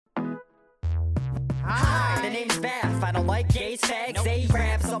name's Bath. I don't like gays, fags,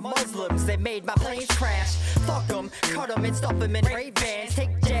 Arabs, or Muslims. They made my planes crash. Fuck them, cut them and stuff them in rape vans.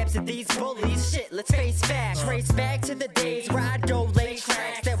 Take jabs at these bullies, shit, let's face facts. Race back to the days where I'd go lay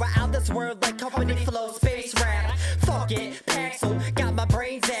tracks that were out this world like Company Flow, space rap. Fuck it, Paxel, got my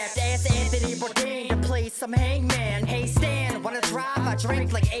brain zapped. Ask Anthony Bourdain to play some hangman. Hey Stan, wanna drive? I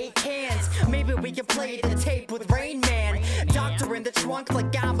drank like 8 cans. Maybe we can play the tape with Rain Man. Doctor in the trunk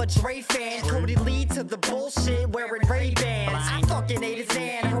like I'm a Dre fan. Cody lead to the bullshit wearing Ray-Bans. I fucking ate his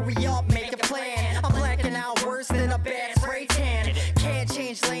hand, hurry up, make a plan. I'm blacking out worse than a bad spray tan. Can't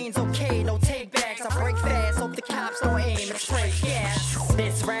change lanes, okay, no take backs. I break fast, hope the cops don't aim and spray gas.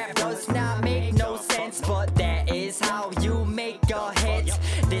 This rap does not make no sense, but that is how you make a hit.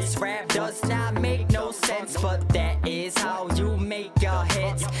 This rap does not make no sense, but that is how you make a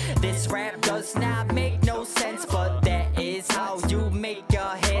hit. This rap does not make no sense, but that is how you make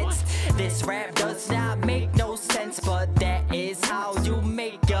a hit. This rap does not make no sense, but that is how you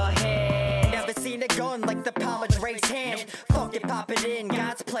make a hit. Never seen a gun like the palm of Drake's hand. Fuck it, pop it in,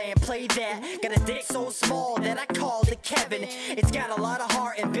 God's plan, play that. Got a dick so small that I called it Kevin. It's got a lot of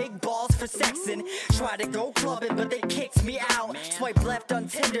heart and big balls for sexing. Tried to go clubbing, but they kicked me out. Swipe left on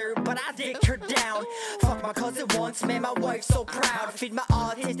Tinder, but I dicked her down. Fuck my cousin once, man, my wife's so proud. Feed my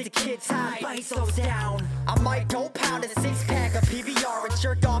autistic kids high, bite those down. I might go pound a 6-pack of PBR and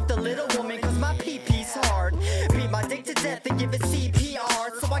jerk off the little woman cause my pee-pee's hard. Beat my dick to death and give it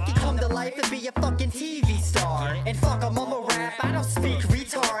CPR so I can come to life and be a fucking TV star. And fuck, I'm on rap, I don't speak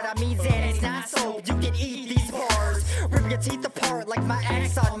retard. I mean Xanax, not soap, you can eat these bars. Rip your teeth apart like my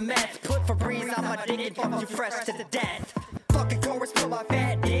ex on meth. Put Febreze on my dick and fuck you fresh to the death. Fucking chorus, put my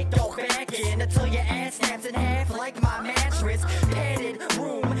fat dick, go back in until your ass snaps in half like my mattress. Padded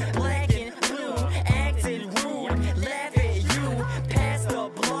room, black and blue, acting rude, laugh at you. Pass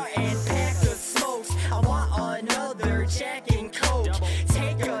the blunt and pack the smokes. I want another Jack and Coke.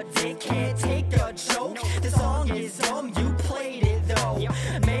 Take a dick, can't take a joke. The song is dumb, you played it though.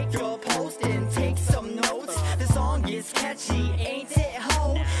 Make a post and take some notes. The song is catchy, ain't it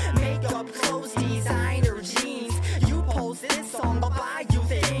ho? Makeup, clothes, designer jeans. You post this song, I'll buy you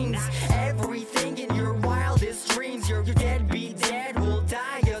things. Everything in your wildest dreams. Your deadbeat dad will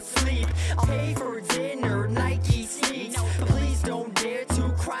die asleep. I'll pay for dinner, Nike sneaks. Please don't dare to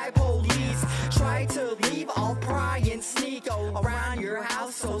cry, police. Try to leave, I'll pry and sneak around your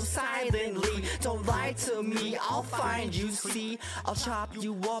house so silently. Don't lie to me, I'll find you, see. I'll chop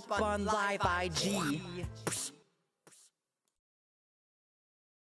you up on live IG.